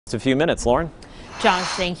It's a few minutes, Lauren. Josh,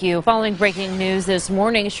 thank you. Following breaking news this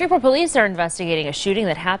morning, Shreveport Police are investigating a shooting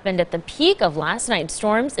that happened at the peak of last night's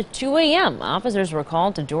storms at 2 a.m. Officers were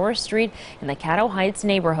called to Doris Street in the Caddo Heights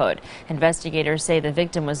neighborhood. Investigators say the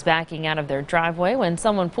victim was backing out of their driveway when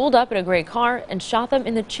someone pulled up in a gray car and shot them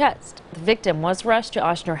in the chest. The victim was rushed to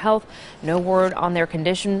Ochsner Health. No word on their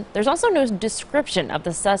condition. There's also no description of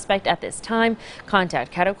the suspect at this time.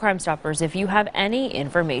 Contact Caddo Crime Stoppers if you have any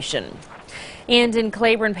information. And in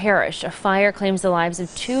Claiborne Parish, a fire claims the lives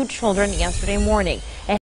of 2 children yesterday morning.